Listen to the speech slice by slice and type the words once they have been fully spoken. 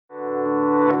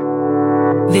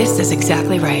This is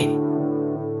exactly right.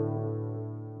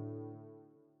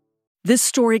 This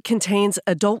story contains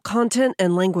adult content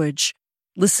and language.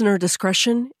 Listener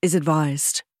discretion is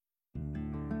advised.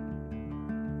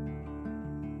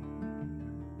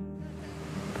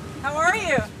 How are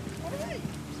you?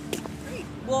 Great.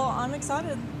 Well, I'm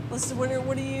excited.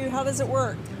 What do you? How does it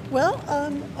work? Well,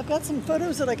 I've got some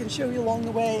photos that I can show you along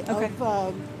the way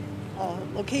of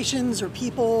locations or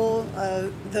people.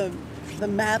 The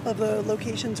map of the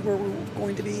locations where we're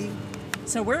going to be.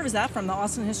 So where was that from? The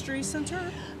Austin History Center?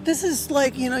 This is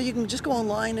like, you can just go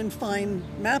online and find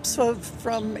maps from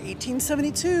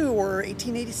 1872 or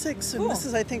 1886. And This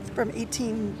is, I think, from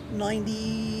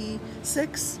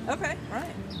 1896. Okay,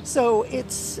 right. So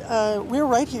it's, we're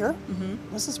right here. Mm-hmm.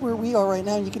 This is where we are right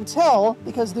now. And you can tell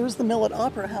because there's the Mill at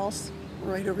Opera House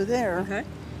right over there. Okay.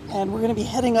 And we're going to be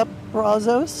heading up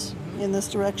Brazos in this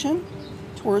direction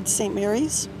towards St.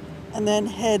 Mary's. And then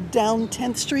head down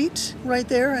 10th Street right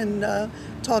there and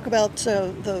talk about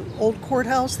the old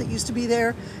courthouse that used to be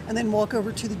there, and then walk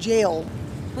over to the jail.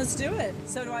 Let's do it.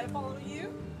 So do I follow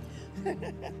you?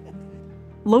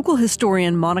 Local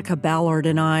historian Monica Ballard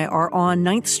and I are on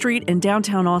 9th Street in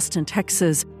downtown Austin,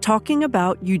 Texas, talking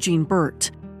about Eugene Burt.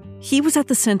 He was at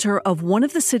the center of one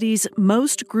of the city's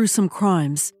most gruesome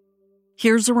crimes.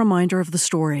 Here's a reminder of the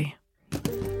story.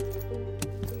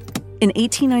 In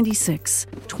 1896,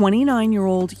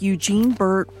 29-year-old Eugene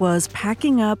Burt was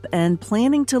packing up and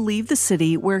planning to leave the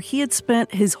city where he had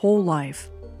spent his whole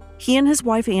life. He and his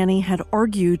wife Annie had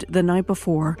argued the night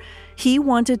before. He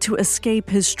wanted to escape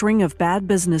his string of bad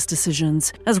business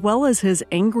decisions, as well as his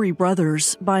angry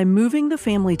brothers, by moving the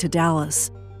family to Dallas.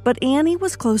 But Annie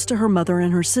was close to her mother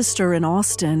and her sister in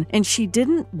Austin, and she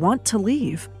didn't want to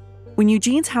leave. When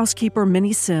Eugene's housekeeper,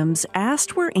 Minnie Sims,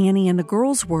 asked where Annie and the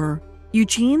girls were,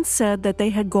 Eugene said that they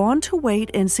had gone to wait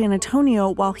in San Antonio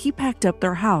while he packed up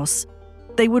their house.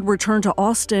 They would return to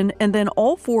Austin, and then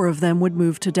all four of them would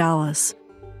move to Dallas.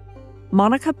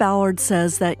 Monica Ballard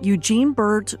says that Eugene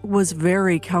Burt was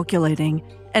very calculating,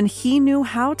 and he knew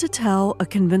how to tell a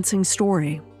convincing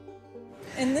story.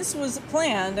 And this was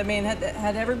planned. I mean,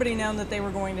 had everybody known that they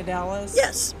were going to Dallas?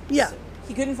 Yes, yeah. So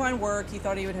he couldn't find work. He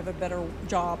thought he would have a better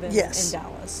job in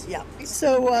Dallas. Yeah.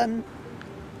 So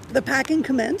the packing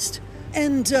commenced.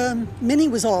 And Minnie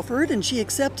was offered, and she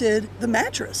accepted the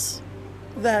mattress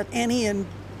that Annie and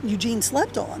Eugene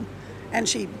slept on. And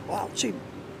she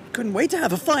couldn't wait to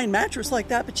have a fine mattress like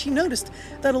that, but she noticed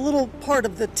that a little part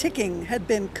of the ticking had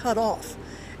been cut off.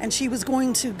 And she was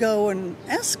going to go and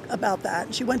ask about that.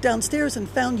 And she went downstairs and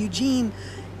found Eugene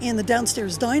in the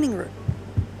downstairs dining room.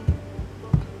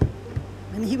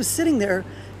 And he was sitting there,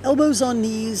 elbows on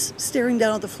knees, staring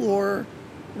down at the floor,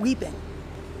 weeping.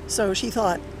 So she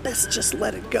thought, best just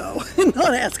let it go and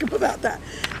not ask him about that.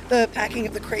 The packing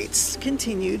of the crates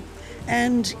continued,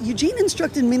 and Eugene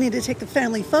instructed Minnie to take the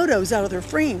family photos out of their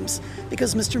frames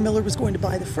because Mr. Miller was going to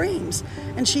buy the frames.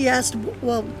 And she asked,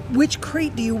 well, which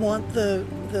crate do you want the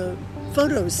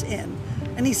photos in?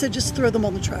 And he said, just throw them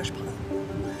on the trash pile.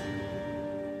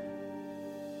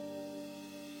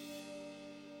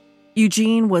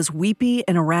 Eugene was weepy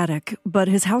and erratic, but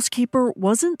his housekeeper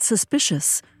wasn't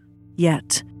suspicious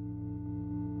yet.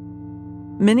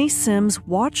 Minnie Sims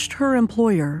watched her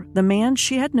employer, the man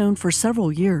she had known for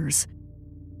several years.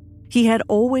 He had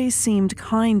always seemed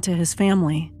kind to his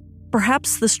family.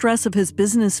 Perhaps the stress of his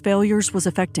business failures was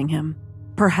affecting him.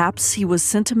 Perhaps he was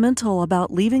sentimental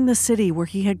about leaving the city where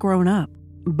he had grown up.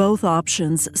 Both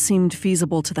options seemed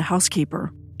feasible to the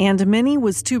housekeeper, and Minnie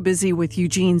was too busy with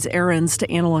Eugene's errands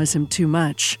to analyze him too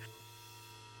much.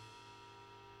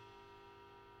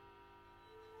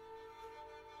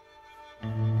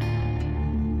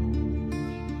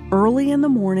 Early in the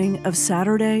morning of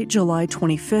Saturday, July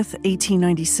 25th,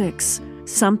 1896,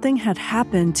 something had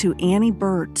happened to Annie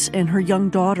Burt and her young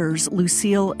daughters,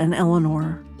 Lucille and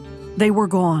Eleanor. They were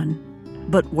gone.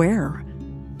 But where?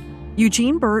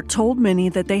 Eugene Burt told Minnie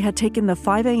that they had taken the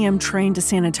 5 a.m. train to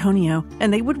San Antonio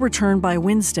and they would return by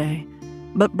Wednesday.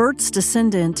 But Burt's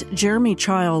descendant, Jeremy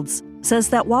Childs, says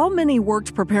that while Minnie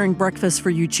worked preparing breakfast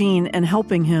for Eugene and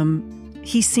helping him,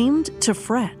 he seemed to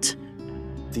fret.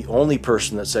 The only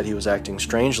person that said he was acting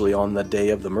strangely on the day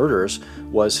of the murders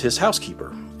was his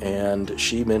housekeeper, and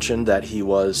she mentioned that he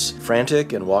was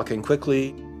frantic and walking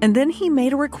quickly. And then he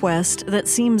made a request that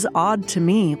seems odd to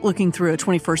me, looking through a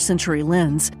 21st century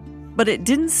lens, but it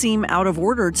didn't seem out of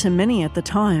order to Minnie at the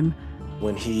time.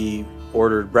 When he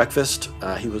ordered breakfast.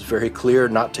 He was very clear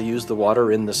not to use the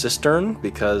water in the cistern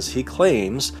because he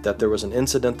claims that there was an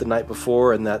incident the night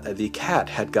before and that the cat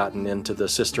had gotten into the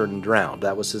cistern and drowned.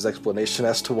 That was his explanation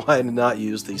as to why he did not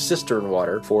use the cistern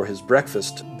water for his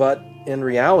breakfast. But in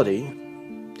reality,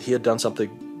 he had done something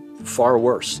far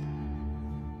worse.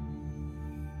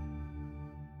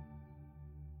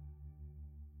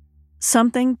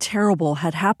 Something terrible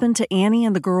had happened to Annie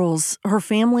and the girls. Her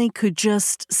family could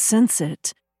just sense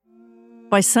it.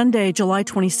 By Sunday, July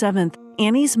 27th,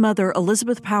 Annie's mother,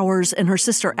 Elizabeth Powers, and her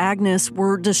sister Agnes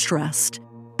were distressed.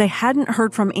 They hadn't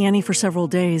heard from Annie for several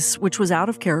days, which was out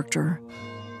of character.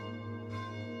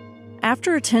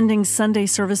 After attending Sunday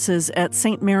services at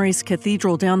St. Mary's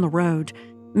Cathedral down the road,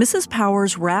 Mrs.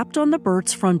 Powers rapped on the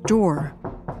Burts' front door,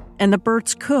 and the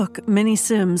Burts' cook, Minnie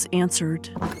Sims, answered.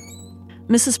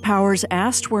 Mrs. Powers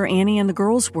asked where Annie and the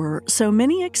girls were, so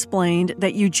Minnie explained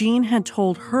that Eugene had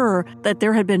told her that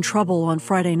there had been trouble on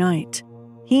Friday night.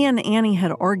 He and Annie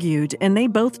had argued, and they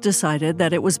both decided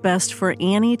that it was best for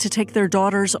Annie to take their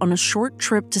daughters on a short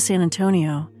trip to San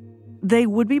Antonio. They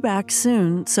would be back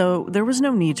soon, so there was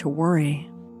no need to worry.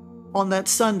 On that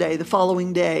Sunday, the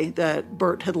following day that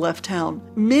Bert had left town,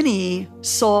 Minnie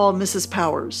saw Mrs.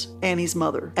 Powers, Annie's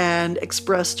mother, and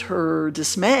expressed her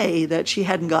dismay that she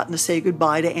hadn't gotten to say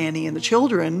goodbye to Annie and the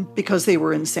children because they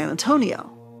were in San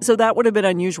Antonio. So that would have been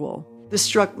unusual. This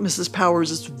struck Mrs.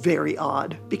 Powers as very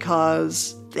odd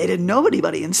because they didn't know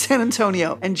anybody in San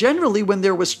Antonio. And generally when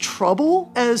there was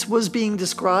trouble, as was being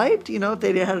described, if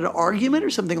they had an argument or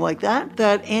something like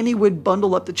that Annie would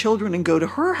bundle up the children and go to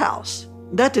her house.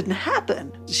 That didn't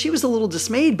happen. She was a little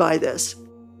dismayed by this.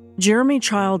 Jeremy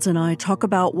Childs and I talk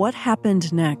about what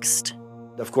happened next.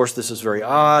 Of course, this is very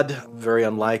odd, very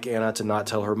unlike Anna to not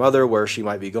tell her mother where she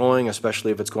might be going,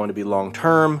 especially if it's going to be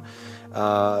long-term.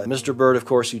 Mr. Burt, of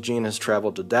course, Eugene has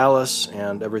traveled to Dallas,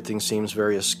 and everything seems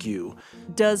very askew.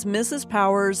 Does Mrs.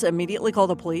 Powers immediately call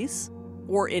the police?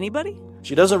 Or anybody?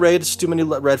 She doesn't raise too many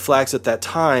red flags at that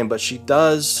time, but she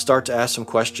does start to ask some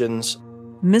questions.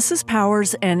 Mrs.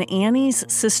 Powers and Annie's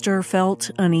sister felt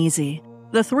uneasy.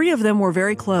 The three of them were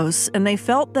very close, and they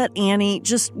felt that Annie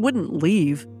just wouldn't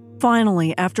leave.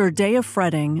 Finally, after a day of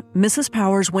fretting, Mrs.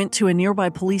 Powers went to a nearby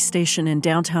police station in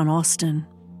downtown Austin.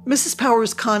 Mrs.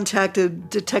 Powers contacted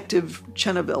Detective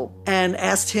Cheneville and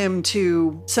asked him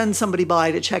to send somebody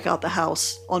by to check out the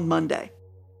house on Monday.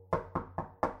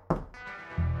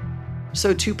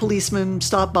 So 2 policemen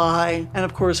stopped by, and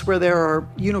of course, where there are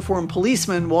uniformed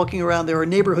policemen walking around, there are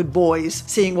neighborhood boys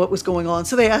seeing what was going on.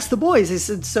 So they asked the boys, they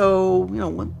said, so,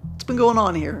 what's been going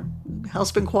on here?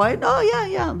 House been quiet? Oh,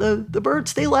 yeah, the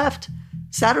Burts, they left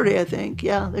Saturday, I think.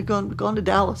 Yeah, they've gone to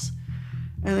Dallas.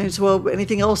 And they said, well,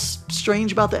 anything else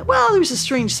strange about that? Well, there's a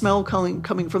strange smell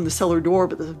coming from the cellar door,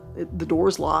 but the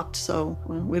door's locked, so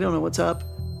we don't know what's up.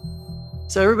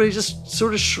 So everybody just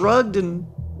sort of shrugged and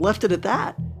left it at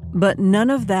that. But none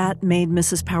of that made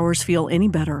Mrs. Powers feel any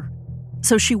better.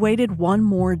 So she waited one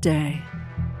more day.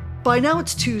 By now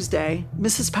it's Tuesday.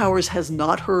 Mrs. Powers has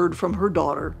not heard from her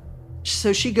daughter.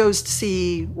 So she goes to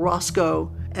see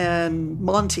Roscoe and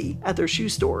Monty at their shoe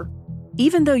store.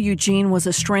 Even though Eugene was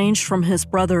estranged from his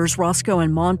brothers, Roscoe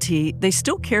and Monty, they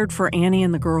still cared for Annie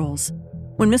and the girls.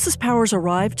 When Mrs. Powers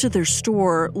arrived to their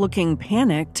store looking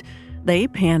panicked, they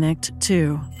panicked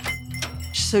too.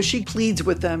 So she pleads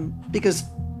with them because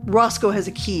Roscoe has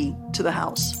a key to the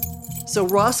house. So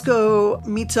Roscoe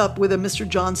meets up with a Mr.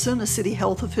 Johnson, a city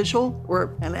health official,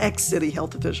 or an ex-city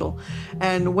health official,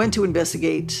 and went to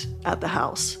investigate at the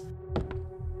house.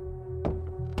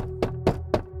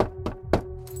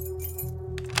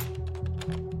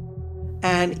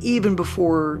 And even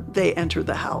before they entered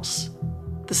the house,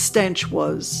 the stench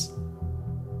was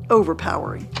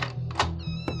overpowering.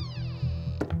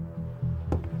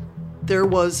 There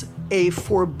was a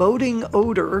foreboding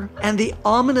odor and the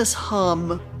ominous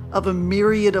hum of a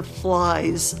myriad of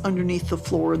flies underneath the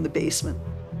floor in the basement.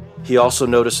 He also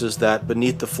notices that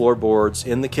beneath the floorboards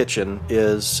in the kitchen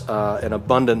is an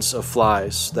abundance of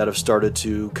flies that have started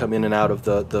to come in and out of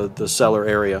the cellar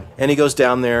area. And he goes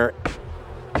down there.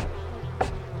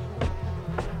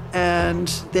 And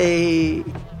they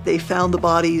found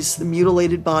the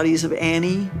mutilated bodies of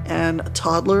Annie and a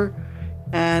toddler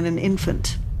and an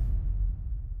infant.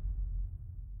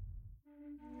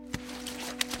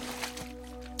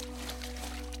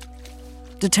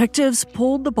 Detectives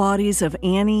pulled the bodies of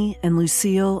Annie and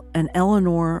Lucille and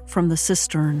Eleanor from the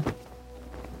cistern.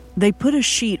 They put a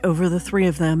sheet over the three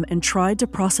of them and tried to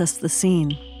process the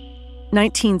scene.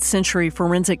 19th century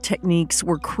forensic techniques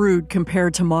were crude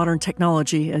compared to modern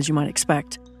technology, as you might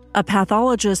expect. A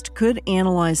pathologist could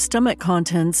analyze stomach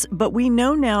contents, but we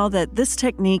know now that this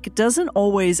technique doesn't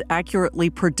always accurately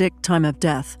predict time of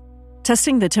death.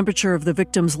 Testing the temperature of the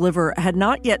victim's liver had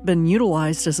not yet been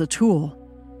utilized as a tool.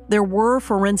 There were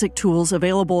forensic tools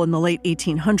available in the late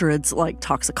 1800s like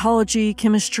toxicology,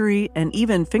 chemistry, and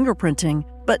even fingerprinting,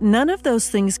 but none of those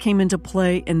things came into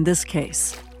play in this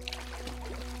case.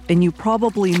 And you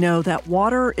probably know that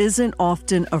water isn't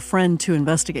often a friend to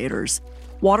investigators.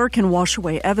 Water can wash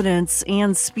away evidence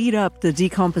and speed up the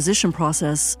decomposition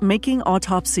process, making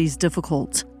autopsies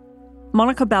difficult.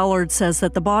 Monica Ballard says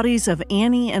that the bodies of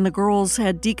Annie and the girls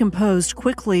had decomposed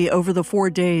quickly over the 4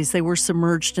 days they were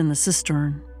submerged in the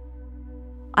cistern.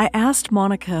 I asked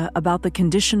Monica about the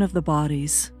condition of the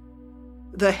bodies.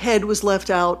 The head was left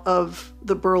out of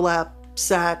the burlap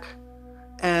sack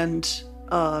and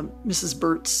Mrs.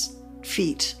 Burt's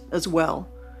feet as well.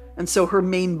 And so her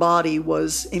main body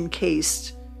was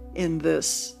encased in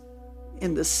this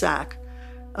sack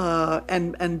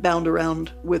and bound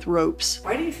around with ropes.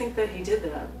 Why do you think that he did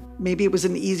that? Maybe it was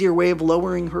an easier way of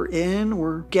lowering her in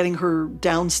or getting her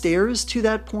downstairs to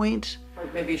that point. Or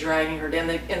maybe dragging her down,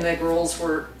 and the girls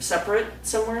were separate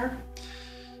somewhere?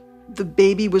 The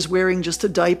baby was wearing just a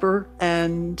diaper,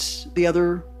 and the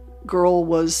other girl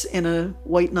was in a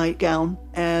white nightgown.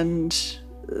 And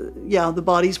the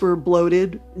bodies were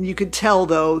bloated. And you could tell,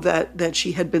 though, that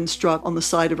she had been struck on the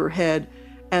side of her head.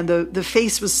 And the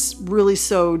face was really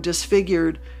so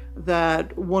disfigured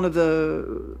that one of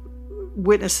the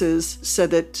witnesses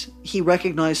said that he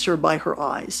recognized her by her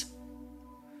eyes,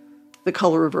 the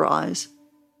color of her eyes.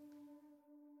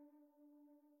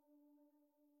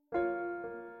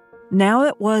 Now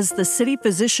it was the city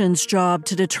physician's job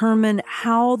to determine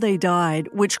how they died,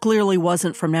 which clearly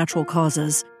wasn't from natural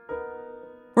causes.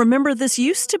 Remember, this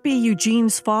used to be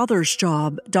Eugene's father's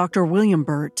job, Dr. William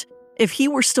Burt. If he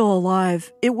were still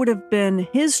alive, it would have been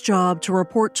his job to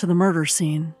report to the murder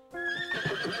scene.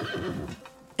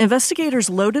 Investigators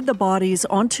loaded the bodies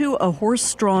onto a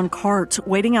horse-drawn cart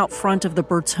waiting out front of the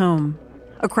Burt's home.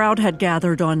 A crowd had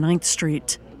gathered on 9th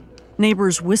Street.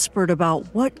 Neighbors whispered about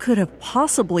what could have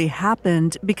possibly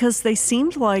happened because they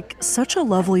seemed like such a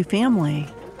lovely family.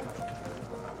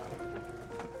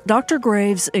 Dr.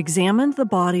 Graves examined the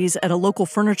bodies at a local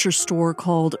furniture store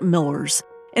called Miller's.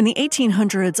 In the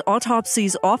 1800s,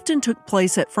 autopsies often took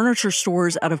place at furniture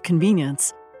stores out of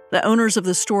convenience. The owners of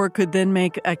the store could then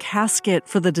make a casket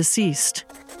for the deceased.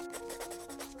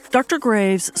 Dr.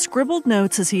 Graves scribbled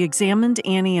notes as he examined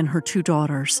Annie and her 2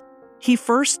 daughters. He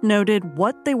first noted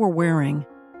what they were wearing.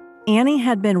 Annie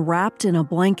had been wrapped in a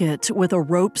blanket with a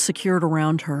rope secured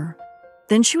around her.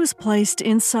 Then she was placed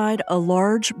inside a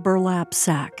large burlap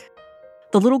sack.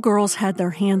 The little girls had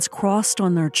their hands crossed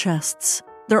on their chests.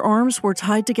 Their arms were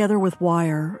tied together with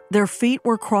wire. Their feet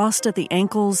were crossed at the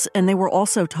ankles, and they were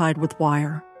also tied with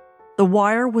wire. The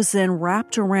wire was then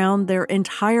wrapped around their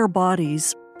entire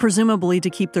bodies, presumably to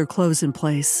keep their clothes in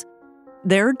place.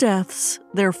 Their deaths,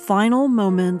 their final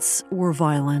moments, were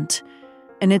violent.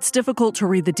 And it's difficult to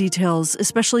read the details,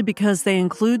 especially because they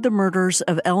include the murders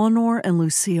of Eleanor and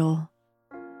Lucille.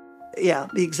 Yeah,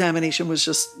 the examination was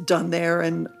just done there.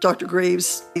 And Dr.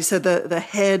 Graves, he said that the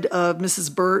head of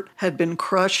Mrs. Burt had been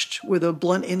crushed with a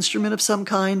blunt instrument of some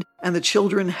kind, and the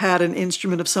children had an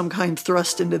instrument of some kind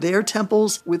thrust into their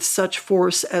temples with such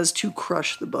force as to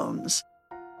crush the bones.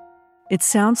 It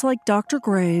sounds like Dr.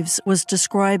 Graves was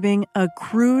describing a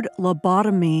crude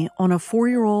lobotomy on a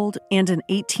 4-year-old and an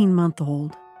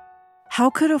 18-month-old. How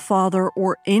could a father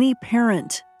or any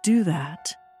parent do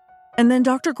that? And then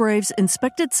Dr. Graves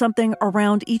inspected something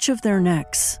around each of their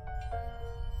necks.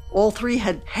 All 3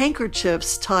 had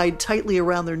handkerchiefs tied tightly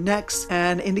around their necks,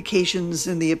 and indications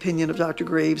in the opinion of Dr.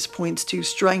 Graves points to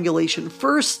strangulation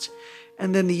first,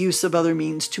 and then the use of other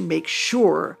means to make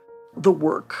sure the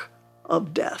work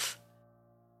of death.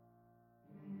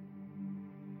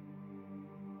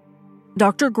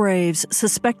 Dr. Graves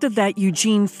suspected that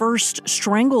Eugene first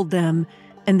strangled them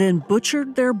and then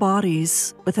butchered their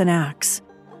bodies with an axe.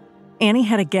 Annie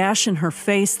had a gash in her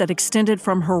face that extended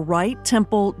from her right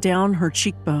temple down her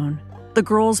cheekbone. The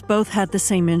girls both had the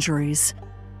same injuries.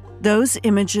 Those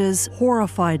images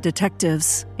horrified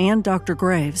detectives and Dr.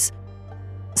 Graves.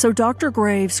 So Dr.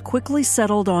 Graves quickly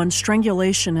settled on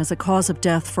strangulation as a cause of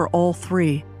death for all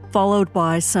 3, followed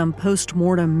by some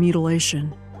post-mortem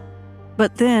mutilation.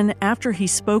 But then, after he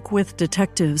spoke with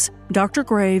detectives, Dr.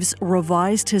 Graves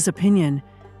revised his opinion,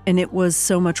 and it was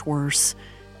so much worse.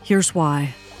 Here's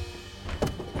why.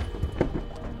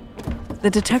 The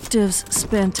detectives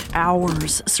spent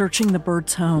hours searching the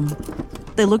Burt's home.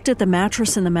 They looked at the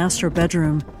mattress in the master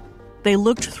bedroom. They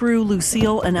looked through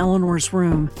Lucille and Eleanor's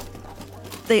room.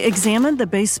 They examined the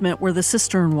basement where the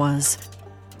cistern was,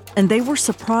 and they were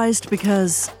surprised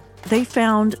because they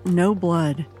found no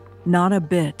blood, not a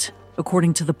bit,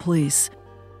 according to the police.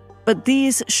 But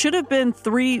these should have been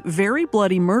 3 very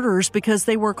bloody murders because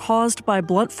they were caused by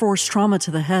blunt force trauma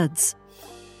to the heads.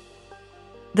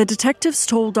 The detectives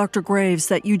told Dr. Graves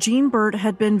that Eugene Burt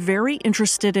had been very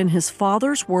interested in his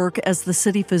father's work as the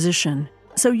city physician.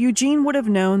 So Eugene would have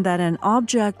known that an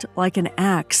object like an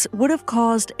axe would have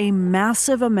caused a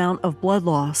massive amount of blood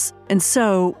loss. And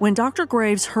so, when Dr.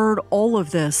 Graves heard all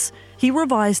of this, he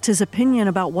revised his opinion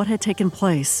about what had taken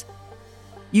place.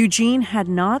 Eugene had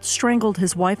not strangled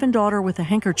his wife and daughter with the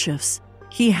handkerchiefs.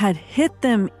 He had hit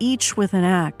them each with an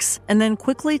axe and then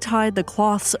quickly tied the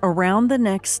cloths around the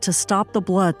necks to stop the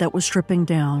blood that was dripping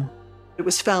down. It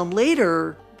was found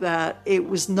later that it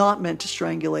was not meant to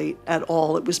strangulate at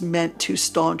all. It was meant to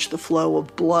staunch the flow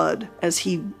of blood as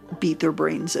he beat their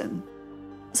brains in.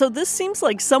 So this seems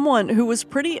like someone who was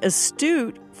pretty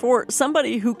astute for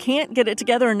somebody who can't get it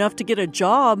together enough to get a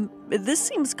job. This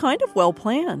seems kind of well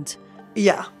planned.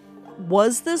 Yeah.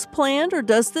 Was this planned, or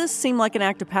does this seem like an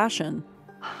act of passion?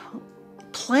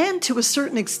 Planned to a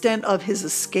certain extent of his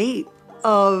escape,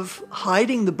 of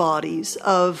hiding the bodies,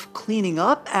 of cleaning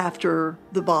up after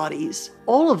the bodies.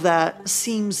 All of that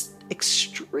seems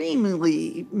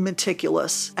extremely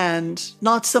meticulous and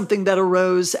not something that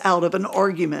arose out of an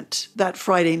argument that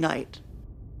Friday night.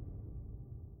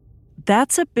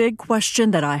 That's a big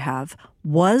question that I have.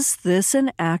 Was this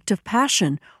an act of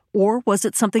passion, or was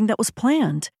it something that was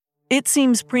planned? It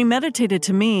seems premeditated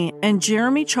to me, and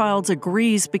Jeremy Childs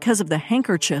agrees because of the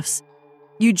handkerchiefs.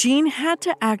 Eugene had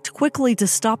to act quickly to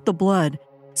stop the blood,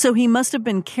 so he must have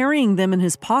been carrying them in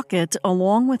his pocket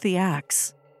along with the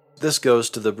axe. This goes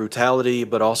to the brutality,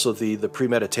 but also the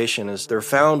premeditation, is they're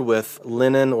found with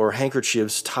linen or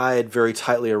handkerchiefs tied very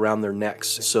tightly around their necks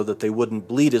so that they wouldn't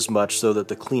bleed as much, so that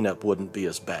the cleanup wouldn't be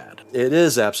as bad. It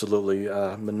is absolutely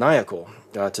maniacal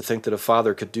to think that a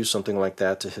father could do something like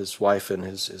that to his wife and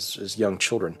his young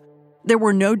children. There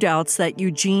were no doubts that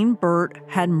Eugene Burt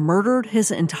had murdered his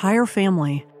entire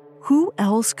family. Who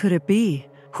else could it be?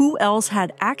 Who else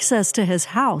had access to his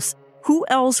house? Who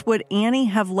else would Annie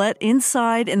have let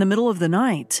inside in the middle of the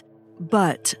night?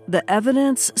 But the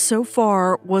evidence so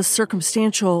far was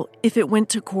circumstantial if it went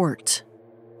to court.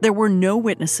 There were no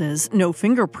witnesses, no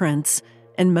fingerprints,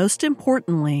 and most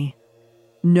importantly,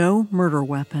 no murder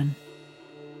weapon.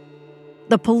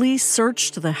 The police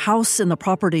searched the house and the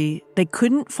property. They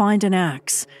couldn't find an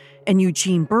axe, and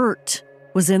Eugene Burt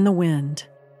was in the wind.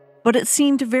 But it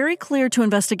seemed very clear to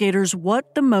investigators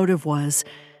what the motive was.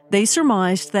 They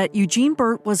surmised that Eugene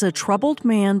Burt was a troubled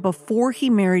man before he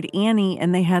married Annie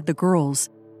and they had the girls.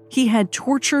 He had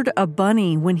tortured a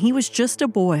bunny when he was just a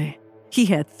boy. He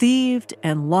had thieved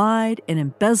and lied and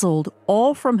embezzled,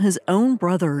 all from his own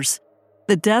brothers.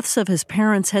 The deaths of his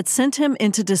parents had sent him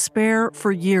into despair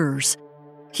for years.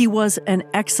 He was an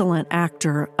excellent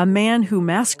actor, a man who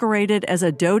masqueraded as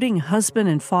a doting husband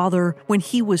and father when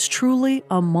he was truly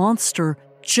a monster,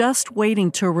 just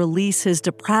waiting to release his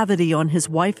depravity on his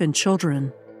wife and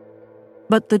children.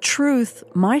 But the truth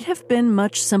might have been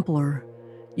much simpler.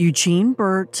 Eugene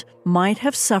Burt might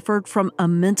have suffered from a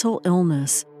mental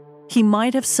illness. He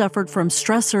might have suffered from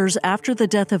stressors after the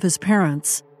death of his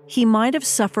parents. He might have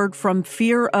suffered from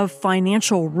fear of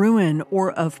financial ruin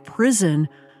or of prison.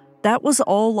 That was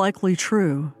all likely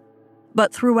true.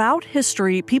 But throughout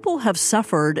history, people have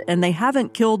suffered and they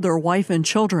haven't killed their wife and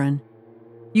children.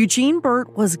 Eugene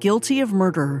Burt was guilty of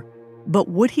murder, but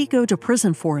would he go to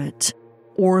prison for it?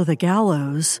 Or the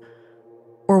gallows?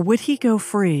 Or would he go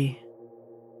free?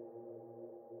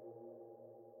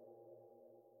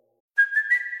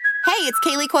 Hey, it's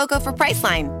Kaylee Cuoco for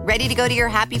Priceline. Ready to go to your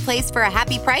happy place for a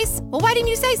happy price? Well, why didn't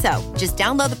you say so? Just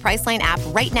download the Priceline app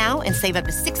right now and save up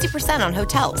to 60% on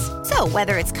hotels. So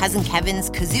whether it's Cousin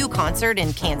Kevin's Kazoo Concert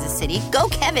in Kansas City, go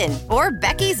Kevin, or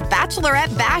Becky's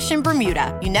Bachelorette Bash in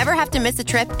Bermuda, you never have to miss a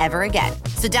trip ever again.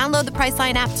 So download the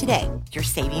Priceline app today. Your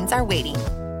savings are waiting.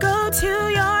 Go to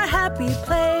your happy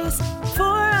place for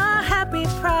a happy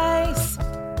price.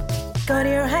 Go to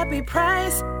your happy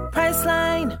price,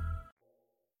 Priceline.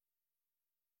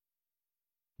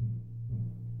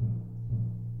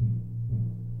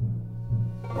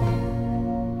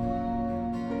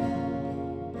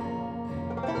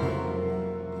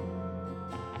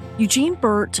 Eugene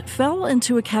Burt fell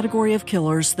into a category of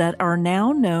killers that are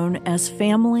now known as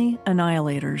family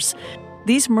annihilators.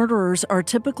 These murderers are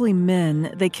typically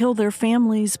men. They kill their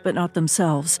families, but not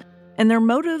themselves. And their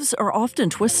motives are often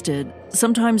twisted,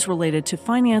 sometimes related to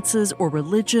finances or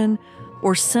religion,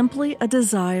 or simply a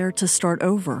desire to start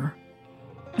over.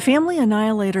 Family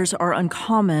annihilators are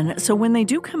uncommon, so when they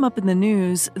do come up in the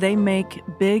news, they make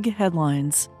big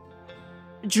headlines.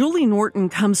 Julie Norton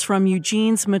comes from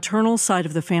Eugene's maternal side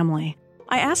of the family.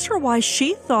 I asked her why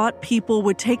she thought people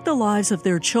would take the lives of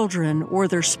their children or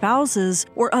their spouses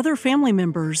or other family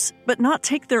members, but not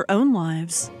take their own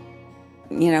lives.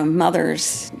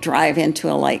 Mothers drive into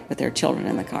a lake with their children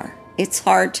in the car. It's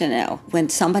hard to know. When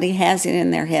somebody has it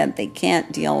in their head, they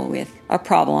can't deal with a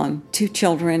problem, 2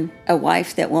 children, a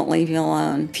wife that won't leave you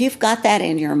alone. If you've got that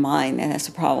in your mind that that's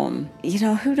a problem,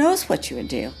 who knows what you would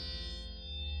do?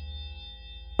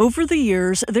 Over the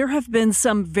years, there have been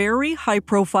some very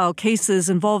high-profile cases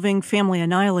involving family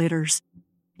annihilators.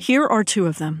 Here are 2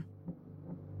 of them.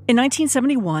 In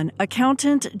 1971,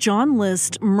 accountant John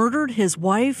List murdered his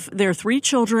wife, their 3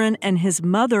 children, and his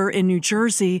mother in New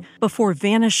Jersey before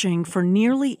vanishing for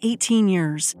nearly 18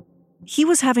 years. He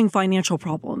was having financial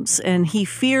problems, and he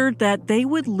feared that they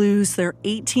would lose their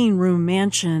 18-room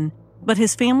mansion, but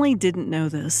his family didn't know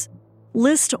this.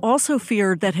 List also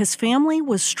feared that his family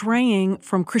was straying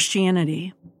from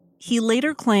Christianity. He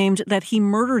later claimed that he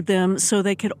murdered them so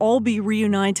they could all be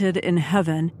reunited in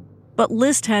heaven, but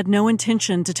List had no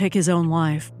intention to take his own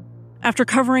life. After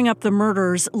covering up the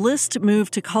murders, List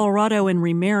moved to Colorado and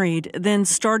remarried, then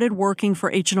started working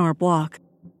for H&R Block.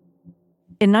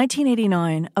 In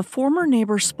 1989, a former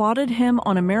neighbor spotted him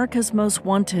on America's Most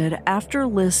Wanted after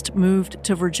List moved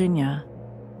to Virginia.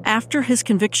 After his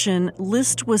conviction,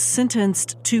 List was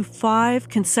sentenced to 5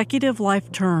 consecutive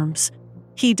life terms.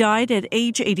 He died at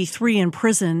age 83 in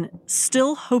prison,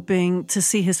 still hoping to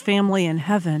see his family in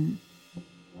heaven.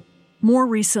 More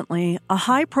recently, a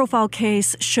high-profile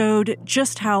case showed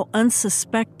just how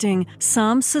unsuspecting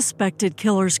some suspected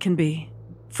killers can be.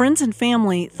 Friends and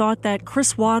family thought that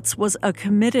Chris Watts was a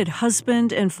committed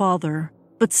husband and father,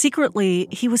 but secretly,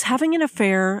 he was having an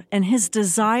affair, and his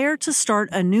desire to start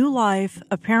a new life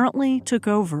apparently took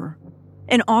over.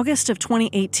 In August of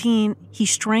 2018, he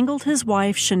strangled his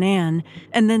wife, Shanann,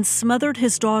 and then smothered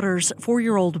his daughters,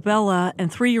 4-year-old Bella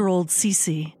and 3-year-old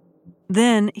Cece.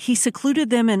 Then, he secluded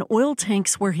them in oil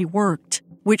tanks where he worked,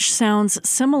 which sounds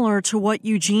similar to what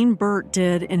Eugene Burt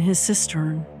did in his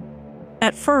cistern.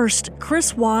 At first,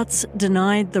 Chris Watts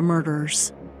denied the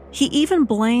murders. He even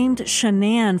blamed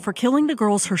Shanann for killing the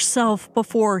girls herself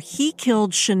before he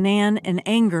killed Shanann in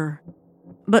anger.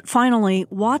 But finally,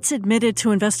 Watts admitted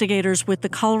to investigators with the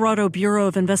Colorado Bureau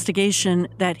of Investigation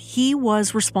that he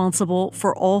was responsible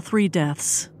for all 3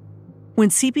 deaths. When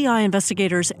CBI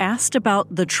investigators asked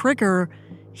about the trigger,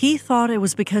 he thought it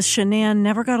was because Shanann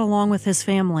never got along with his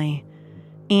family,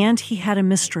 and he had a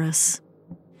mistress.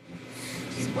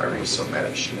 Why were you so mad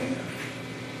at Shanann?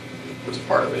 Was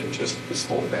part of it just this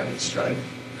whole family strife?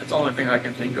 That's the only thing I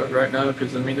can think of right now,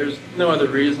 because, there's no other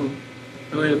reason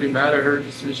really to be mad at her.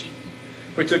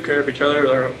 We took care of each other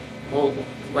our whole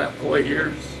 8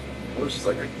 years. It was just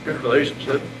like a good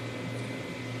relationship.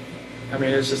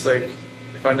 It's just like,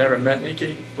 if I never met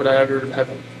Nikki, would I ever have,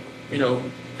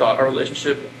 thought our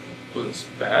relationship was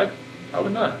bad? I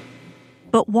would not.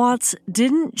 But Watts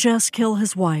didn't just kill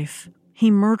his wife.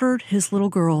 He murdered his little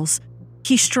girls.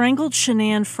 He strangled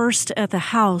Shanann first at the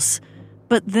house,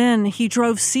 but then he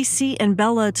drove Cece and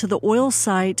Bella to the oil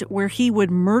site where he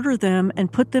would murder them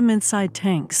and put them inside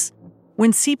tanks.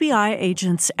 When CBI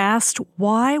agents asked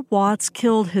why Watts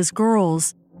killed his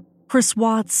girls, Chris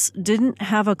Watts didn't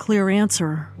have a clear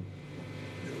answer.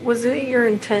 Was it your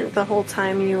intent the whole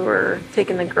time you were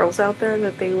taking the girls out there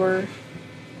that you were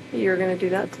going to do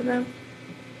that to them?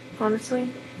 Honestly?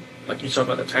 Like you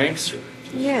talking about the tanks?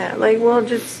 Yeah,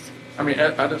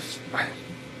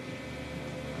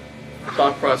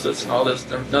 thought process and all this,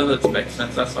 none of this makes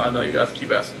sense. That's why I know you guys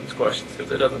keep asking these questions,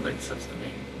 because it doesn't make sense to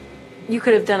me. You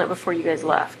could have done it before you guys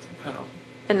left. I know.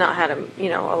 And not had him,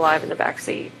 alive in the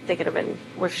backseat. They could have been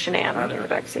with Shanann in the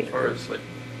backseat. As far as,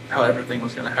 how everything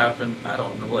was going to happen, I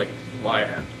don't know, why it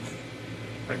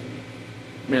happened.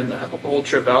 The whole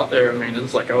trip out there, it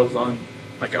was like I was on,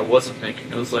 I wasn't thinking.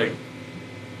 It was like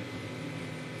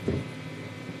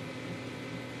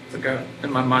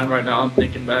in my mind right now, I'm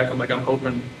thinking back, I'm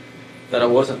hoping that I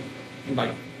wasn't,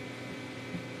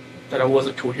 that I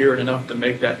wasn't coherent enough to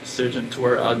make that decision to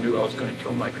where I knew I was going to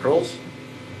kill my girls.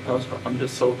 I'm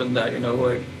just hoping that,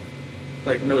 no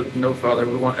father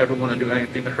would ever want to do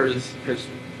anything to hurt his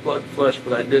blood flesh,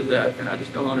 but I did that, and I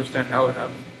just don't understand how it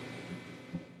happened.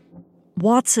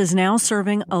 Watts is now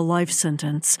serving a life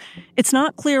sentence. It's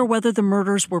not clear whether the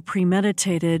murders were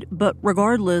premeditated, but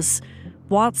regardless,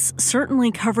 Watts certainly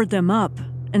covered them up,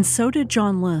 and so did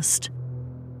John List.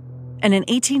 And in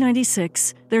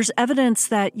 1896, there's evidence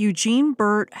that Eugene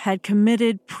Burt had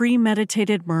committed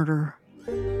premeditated murder.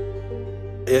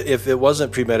 If it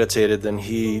wasn't premeditated, then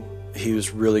he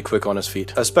was really quick on his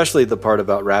feet, especially the part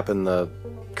about wrapping the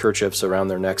kerchiefs around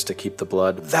their necks to keep the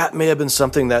blood. That may have been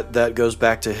something that goes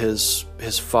back to his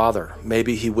father.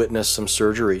 Maybe he witnessed some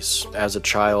surgeries as a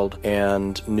child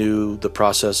and knew the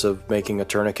process of making a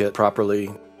tourniquet properly.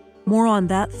 More on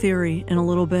that theory in a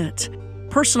little bit.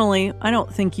 Personally, I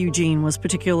don't think Eugene was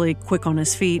particularly quick on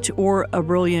his feet or a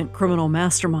brilliant criminal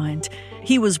mastermind.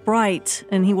 He was bright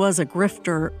and he was a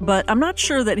grifter, but I'm not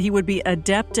sure that he would be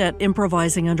adept at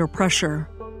improvising under pressure.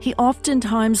 He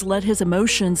oftentimes let his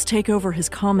emotions take over his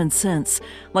common sense,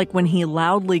 like when he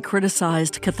loudly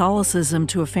criticized Catholicism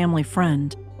to a family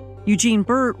friend. Eugene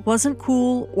Burt wasn't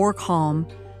cool or calm,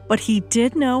 but he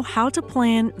did know how to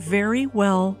plan very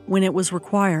well when it was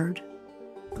required.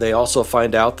 They also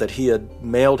find out that he had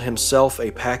mailed himself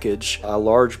a package, a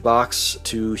large box,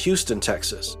 to Houston,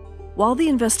 Texas. While the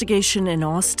investigation in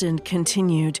Austin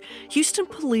continued, Houston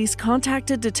police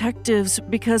contacted detectives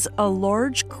because a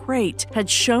large crate had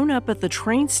shown up at the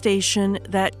train station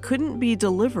that couldn't be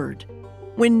delivered.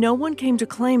 When no one came to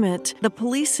claim it, the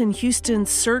police in Houston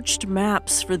searched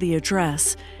maps for the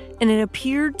address, and it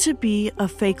appeared to be a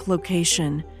fake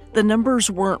location. The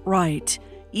numbers weren't right.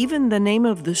 Even the name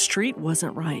of the street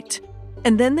wasn't right.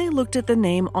 And then they looked at the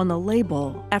name on the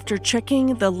label. After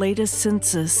checking the latest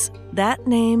census, that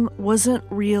name wasn't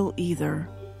real either.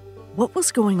 What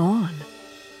was going on?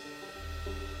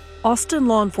 Austin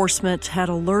law enforcement had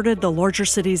alerted the larger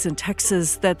cities in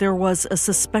Texas that there was a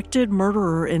suspected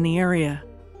murderer in the area.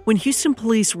 When Houston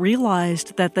police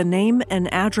realized that the name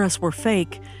and address were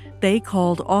fake, they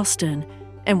called Austin.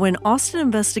 And when Austin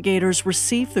investigators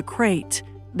received the crate,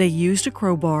 they used a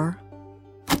crowbar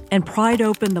and pried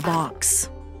open the box.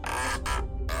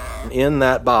 In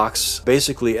that box,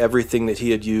 basically everything that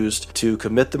he had used to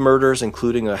commit the murders,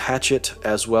 including a hatchet,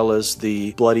 as well as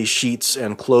the bloody sheets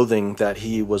and clothing that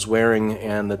he was wearing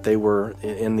and that they were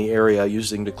in the area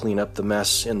using to clean up the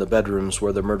mess in the bedrooms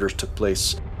where the murders took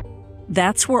place.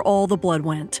 That's where all the blood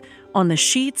went, on the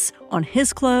sheets, on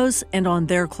his clothes, and on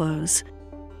their clothes.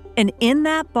 And in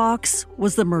that box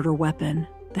was the murder weapon,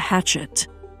 the hatchet.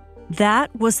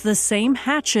 That was the same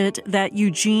hatchet that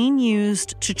Eugene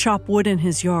used to chop wood in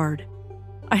his yard.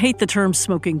 I hate the term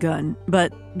smoking gun,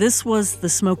 but this was the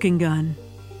smoking gun.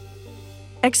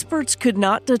 Experts could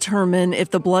not determine if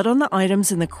the blood on the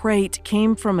items in the crate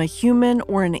came from a human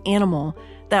or an animal.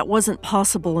 That wasn't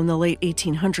possible in the late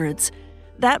 1800s.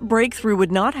 That breakthrough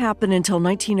would not happen until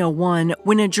 1901,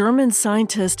 when a German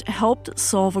scientist helped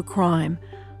solve a crime.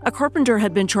 A carpenter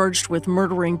had been charged with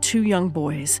murdering 2 young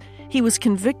boys. He was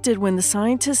convicted when the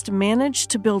scientist managed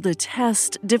to build a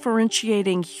test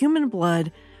differentiating human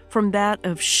blood from that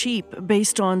of sheep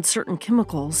based on certain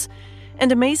chemicals.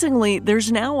 And amazingly,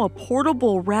 there's now a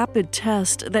portable rapid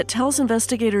test that tells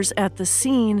investigators at the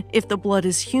scene if the blood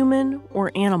is human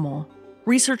or animal.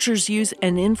 Researchers use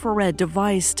an infrared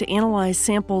device to analyze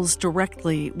samples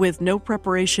directly with no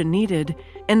preparation needed,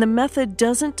 and the method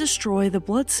doesn't destroy the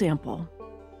blood sample.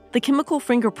 The chemical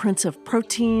fingerprints of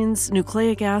proteins,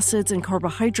 nucleic acids, and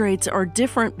carbohydrates are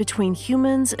different between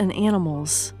humans and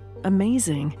animals.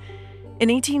 Amazing. In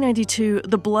 1892,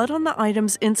 the blood on the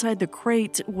items inside the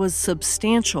crate was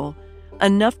substantial,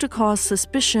 enough to cause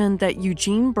suspicion that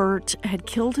Eugene Burt had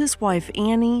killed his wife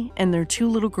Annie and their 2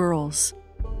 little girls.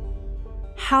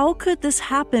 How could this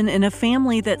happen in a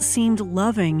family that seemed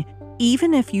loving,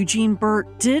 even if Eugene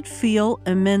Burt did feel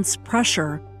immense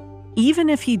pressure? Even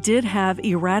if he did have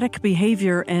erratic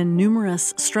behavior and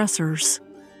numerous stressors?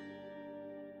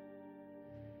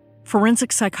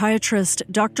 Forensic psychiatrist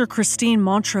Dr. Christine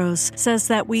Montrose says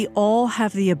that we all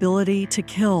have the ability to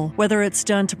kill, whether it's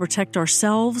done to protect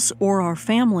ourselves or our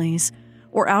families,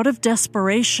 or out of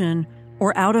desperation,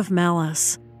 or out of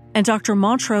malice. And Dr.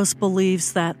 Montrose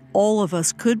believes that all of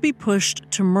us could be pushed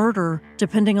to murder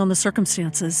depending on the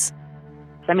circumstances.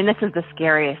 I mean, this is the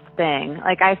scariest thing.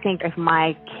 Like, I think if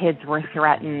my kids were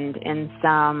threatened in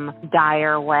some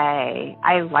dire way,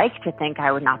 I like to think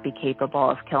I would not be capable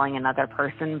of killing another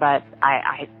person, but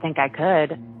I think I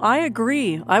could. I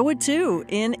agree. I would too,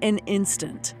 in an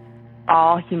instant.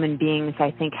 All human beings,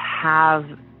 I think, have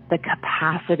the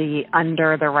capacity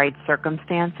under the right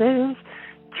circumstances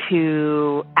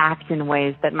to act in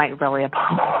ways that might really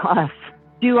appall us.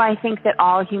 Do I think that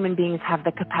all human beings have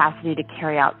the capacity to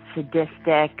carry out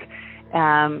sadistic,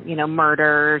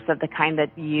 murders of the kind that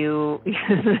you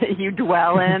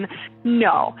dwell in?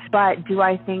 No. But do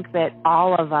I think that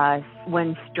all of us,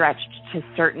 when stretched to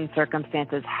certain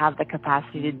circumstances, have the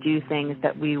capacity to do things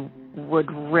that we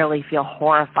would really feel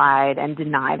horrified and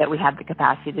deny that we have the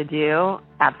capacity to do?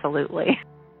 Absolutely.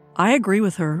 I agree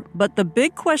with her, but the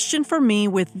big question for me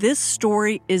with this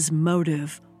story is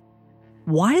motive.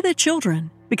 Why the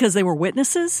children? Because they were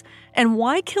witnesses? And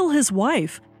why kill his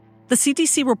wife? The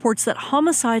CDC reports that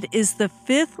homicide is the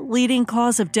 5th leading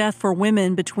cause of death for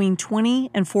women between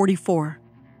 20 and 44.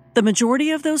 The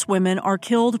majority of those women are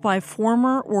killed by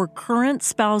former or current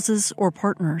spouses or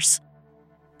partners.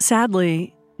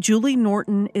 Sadly, Julie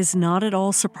Norton is not at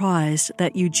all surprised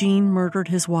that Eugene murdered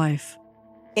his wife.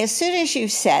 As soon as you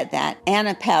said that,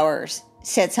 Anna Powers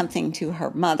said something to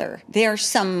her mother. There's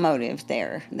some motive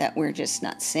there that we're just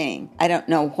not seeing. I don't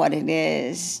know what it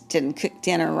is. Didn't cook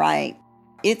dinner right.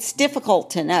 It's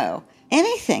difficult to know.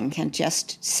 Anything can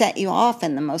just set you off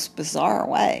in the most bizarre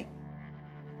way.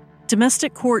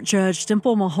 Domestic court judge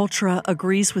Dimple Malhotra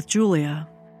agrees with Julia.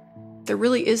 There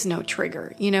really is no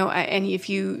trigger, and if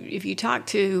you talk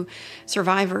to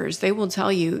survivors, they will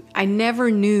tell you, I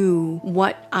never knew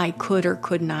what I could or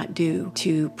could not do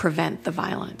to prevent the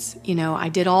violence. I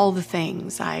did all the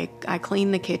things. I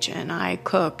cleaned the kitchen. I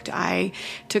cooked. I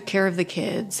took care of the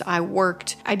kids. I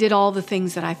worked. I did all the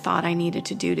things that I thought I needed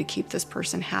to do to keep this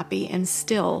person happy, and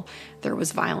still there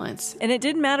was violence. And it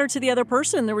didn't matter to the other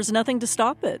person. There was nothing to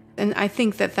stop it. And I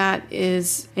think that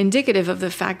is indicative of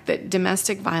the fact that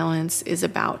domestic violence is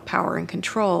about power and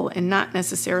control and not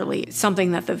necessarily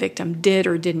something that the victim did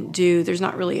or didn't do. There's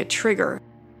not really a trigger.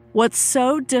 What's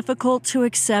so difficult to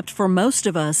accept for most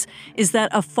of us is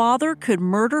that a father could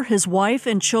murder his wife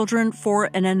and children for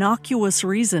an innocuous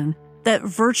reason, that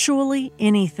virtually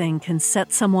anything can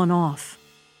set someone off.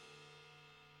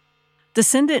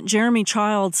 Descendant Jeremy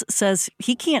Childs says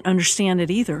he can't understand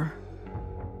it either.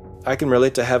 I can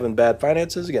relate to having bad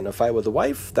finances, getting in a fight with a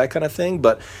wife, that kind of thing,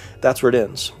 but that's where it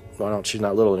ends. Well, she's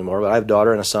not little anymore, but I have a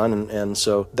daughter and a son, and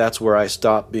so that's where I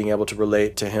stop being able to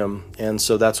relate to him. And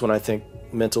so that's when I think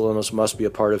mental illness must be a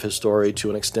part of his story to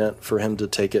an extent for him to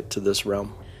take it to this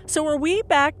realm. So are we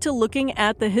back to looking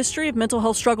at the history of mental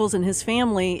health struggles in his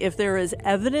family if there is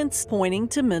evidence pointing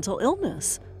to mental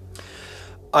illness?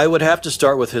 I would have to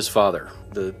start with his father,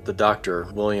 the doctor,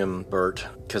 William Burt,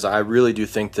 because I really do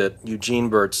think that Eugene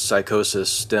Burt's psychosis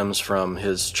stems from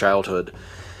his childhood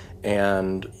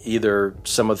and either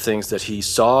some of the things that he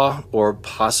saw or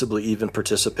possibly even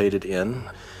participated in,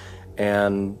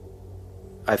 and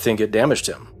I think it damaged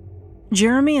him.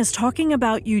 Jeremy is talking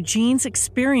about Eugene's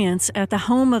experience at the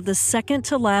home of the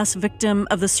second-to-last victim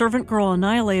of the servant girl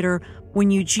Annihilator when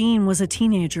Eugene was a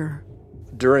teenager.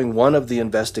 During one of the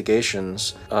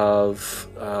investigations of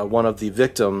one of the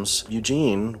victims,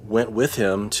 Eugene went with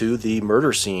him to the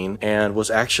murder scene and was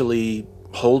actually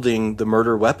holding the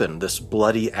murder weapon, this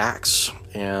bloody axe.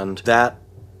 And that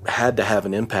had to have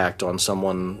an impact on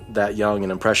someone that young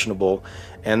and impressionable.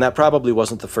 And that probably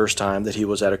wasn't the first time that he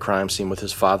was at a crime scene with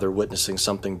his father witnessing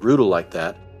something brutal like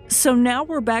that. So now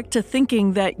we're back to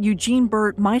thinking that Eugene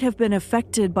Burt might have been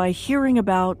affected by hearing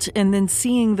about and then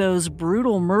seeing those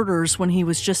brutal murders when he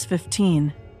was just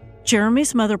 15.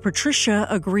 Jeremy's mother, Patricia,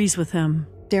 agrees with him.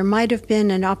 There might have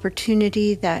been an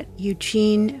opportunity that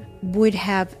Eugene would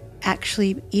have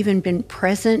actually even been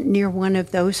present near one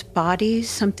of those bodies,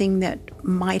 something that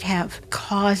might have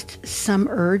caused some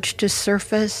urge to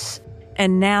surface.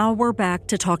 And now we're back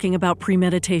to talking about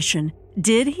premeditation.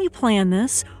 Did he plan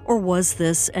this, or was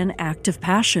this an act of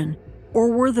passion? Or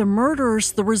were the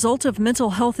murders the result of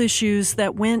mental health issues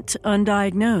that went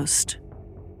undiagnosed?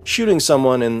 Shooting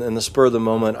someone in the spur of the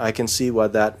moment, I can see why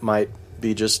that might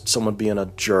be just someone being a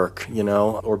jerk,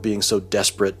 or being so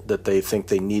desperate that they think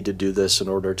they need to do this in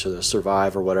order to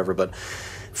survive or whatever. But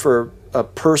for a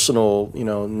personal,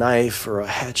 knife or a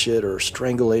hatchet or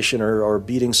strangulation or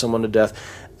beating someone to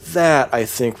death, that, I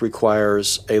think,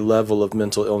 requires a level of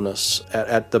mental illness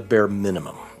at the bare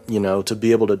minimum, to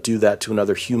be able to do that to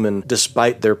another human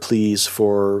despite their pleas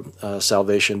for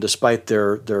salvation, despite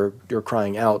their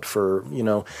crying out for,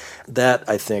 that,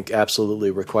 I think,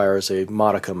 absolutely requires a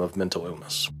modicum of mental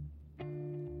illness.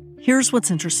 Here's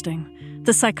what's interesting.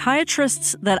 The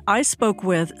psychiatrists that I spoke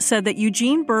with said that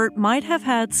Eugene Burt might have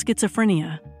had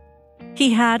schizophrenia.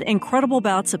 He had incredible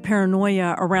bouts of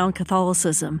paranoia around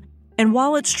Catholicism. And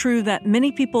while it's true that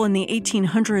many people in the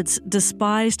 1800s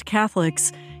despised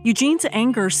Catholics, Eugene's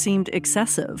anger seemed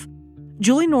excessive.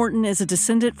 Julie Norton is a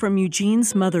descendant from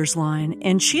Eugene's mother's line,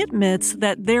 and she admits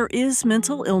that there is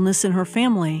mental illness in her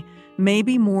family,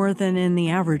 maybe more than in the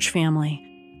average family.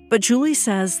 But Julie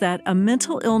says that a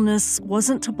mental illness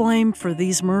wasn't to blame for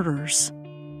these murders.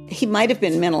 He might have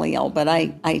been mentally ill, but I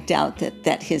doubt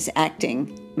that his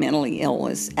acting mentally ill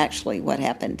was actually what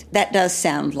happened. That does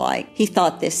sound like he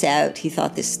thought this out, he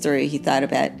thought this through, he thought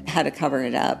about how to cover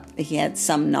it up. He had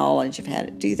some knowledge of how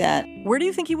to do that. Where do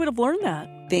you think he would have learned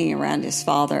that? Being around his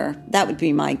father, that would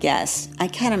be my guess. I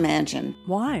can't imagine.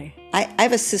 Why? I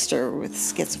have a sister with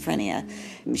schizophrenia.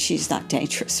 She's not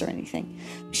dangerous or anything.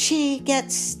 She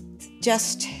gets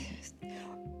just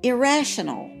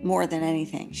irrational more than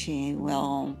anything. She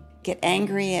will get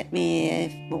angry at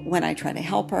me when I try to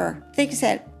help her. Things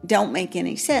that don't make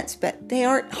any sense, but they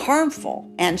aren't harmful.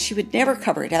 And she would never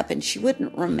cover it up, and she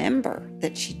wouldn't remember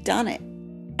that she'd done it.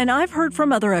 And I've heard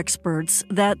from other experts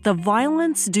that the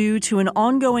violence due to an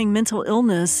ongoing mental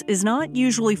illness is not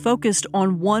usually focused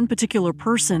on one particular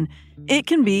person. It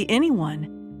can be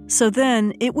anyone. So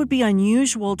then it would be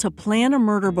unusual to plan a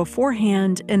murder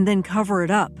beforehand and then cover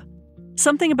it up.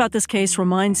 Something about this case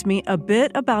reminds me a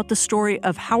bit about the story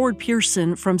of Howard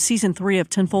Pearson from season 3 of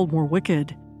Tenfold More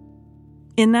Wicked.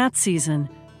 In that season,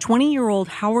 20-year-old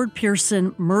Howard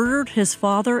Pearson murdered his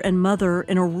father and mother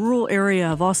in a rural area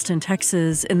of Austin,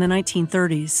 Texas in the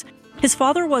 1930s. His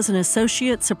father was an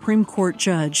associate Supreme Court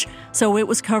judge, so it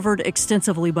was covered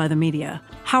extensively by the media.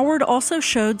 Howard also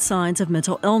showed signs of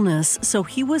mental illness, so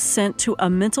he was sent to a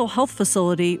mental health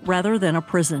facility rather than a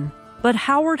prison. But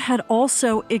Howard had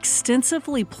also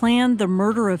extensively planned the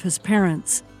murder of his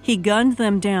parents. He gunned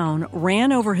them down,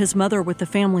 ran over his mother with the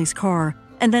family's car,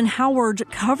 and then Howard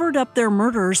covered up their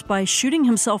murders by shooting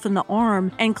himself in the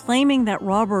arm and claiming that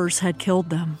robbers had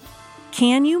killed them.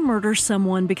 Can you murder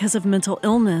someone because of mental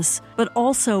illness, but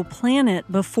also plan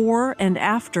it before and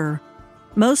after?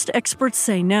 Most experts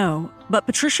say no, but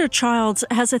Patricia Childs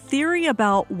has a theory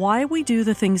about why we do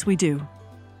the things we do.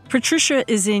 Patricia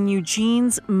is in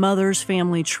Eugene's mother's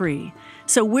family tree,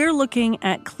 so we're looking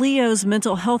at Cleo's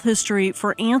mental health history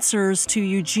for answers to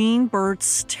Eugene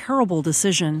Burt's terrible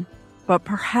decision. But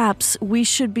perhaps we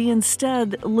should be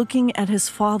instead looking at his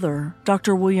father,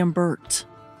 Dr. William Burt.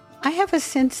 I have a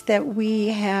sense that we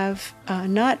have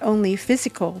not only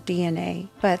physical DNA,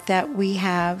 but that we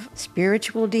have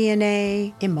spiritual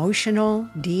DNA, emotional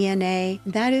DNA.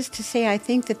 That is to say, I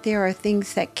think that there are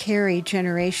things that carry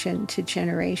generation to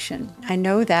generation. I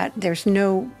know that there's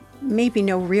maybe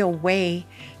no real way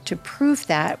to prove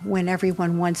that when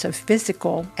everyone wants a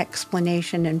physical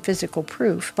explanation and physical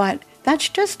proof, but that's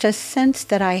just a sense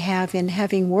that I have in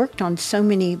having worked on so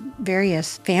many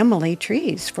various family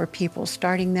trees for people,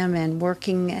 starting them and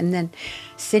working and then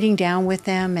sitting down with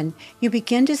them. And you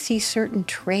begin to see certain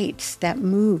traits that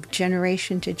move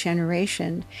generation to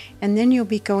generation. And then you'll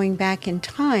be going back in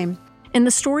time. In the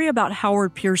story about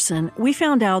Howard Pearson, we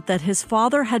found out that his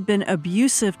father had been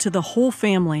abusive to the whole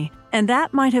family, and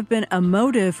that might have been a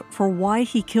motive for why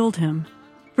he killed him.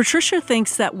 Patricia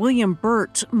thinks that William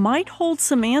Burt might hold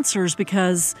some answers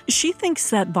because she thinks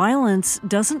that violence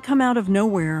doesn't come out of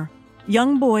nowhere.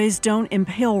 Young boys don't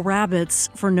impale rabbits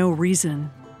for no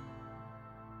reason.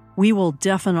 We will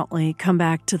definitely come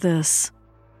back to this.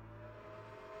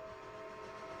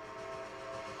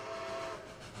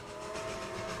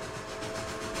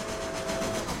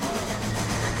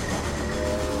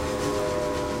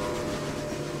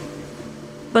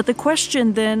 But the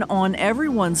question then on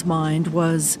everyone's mind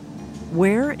was,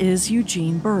 where is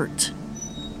Eugene Burt?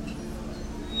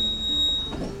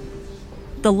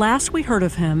 The last we heard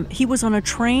of him, he was on a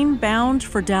train bound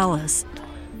for Dallas.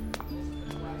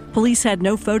 Police had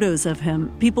no photos of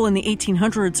him. People in the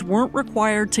 1800s weren't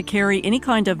required to carry any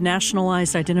kind of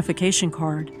nationalized identification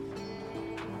card.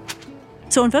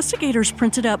 So investigators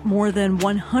printed up more than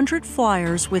 100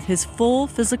 flyers with his full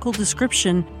physical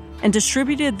description and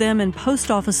distributed them in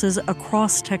post offices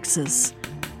across Texas.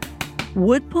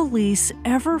 Would police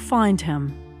ever find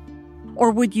him?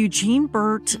 Or would Eugene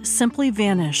Burt simply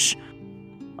vanish,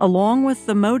 along with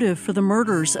the motive for the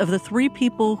murders of the 3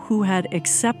 people who had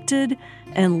accepted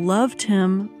and loved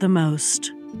him the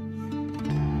most?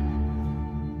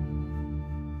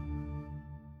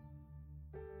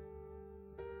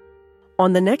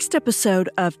 On the next episode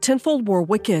of Tenfold More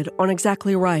Wicked on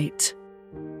Exactly Right.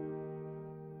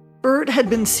 Burt had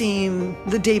been seen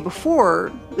the day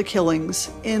before the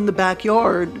killings in the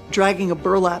backyard dragging a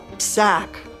burlap sack,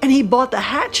 and he bought the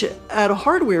hatchet at a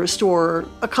hardware store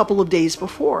a couple of days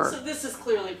before. So this is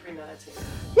clearly premeditated.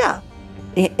 Yeah.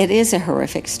 It is a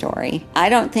horrific story. I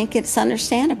don't think it's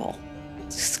understandable.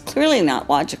 It's clearly not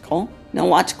logical. No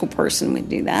logical person would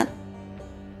do that.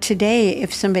 Today,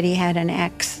 if somebody had an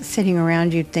axe sitting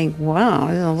around, you'd think, wow,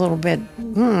 it's a little bit,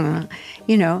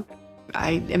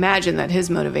 I imagine that his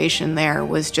motivation there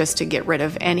was just to get rid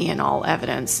of any and all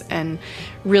evidence and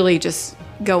really just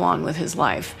go on with his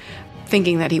life,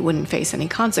 thinking that he wouldn't face any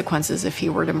consequences if he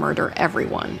were to murder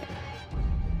everyone.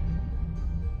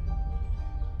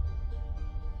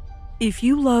 If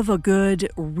you love a good,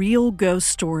 real ghost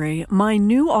story, my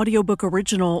new audiobook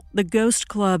original, The Ghost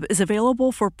Club, is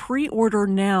available for pre-order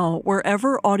now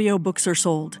wherever audiobooks are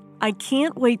sold. I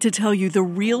can't wait to tell you the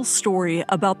real story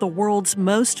about the world's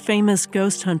most famous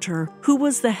ghost hunter, who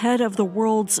was the head of the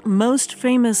world's most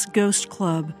famous ghost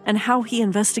club, and how he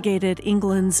investigated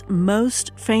England's most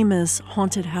famous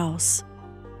haunted house.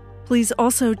 Please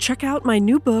also check out my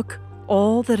new book,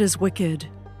 All That Is Wicked.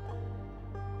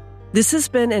 This has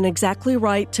been an Exactly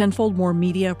Right Tenfold More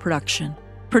media production.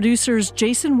 Producers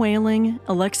Jason Whaling,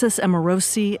 Alexis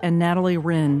Amorosi, and Natalie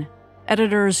Wren.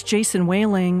 Editors Jason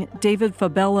Whaling, David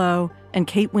Fabello, and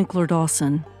Kate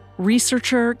Winkler-Dawson.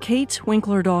 Researcher Kate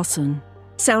Winkler-Dawson.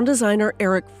 Sound designer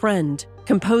Eric Friend.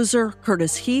 Composer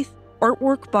Curtis Heath.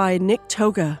 Artwork by Nick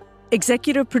Toga.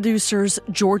 Executive producers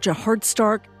Georgia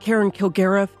Hardstark, Karen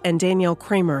Kilgariff, and Danielle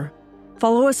Kramer.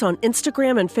 Follow us on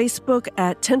Instagram and Facebook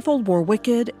at Tenfold More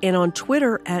Wicked and on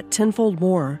Twitter at Tenfold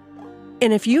More.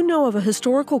 And if you know of a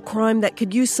historical crime that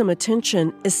could use some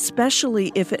attention,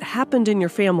 especially if it happened in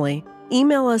your family,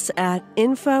 email us at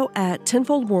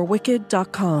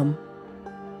info@tenfoldmorewicked.com.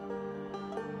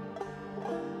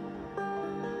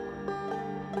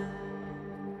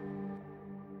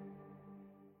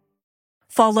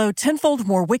 Follow Tenfold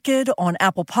More Wicked on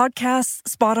Apple Podcasts,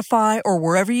 Spotify, or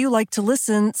wherever you like to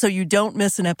listen so you don't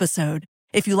miss an episode.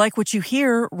 If you like what you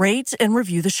hear, rate and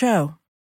review the show.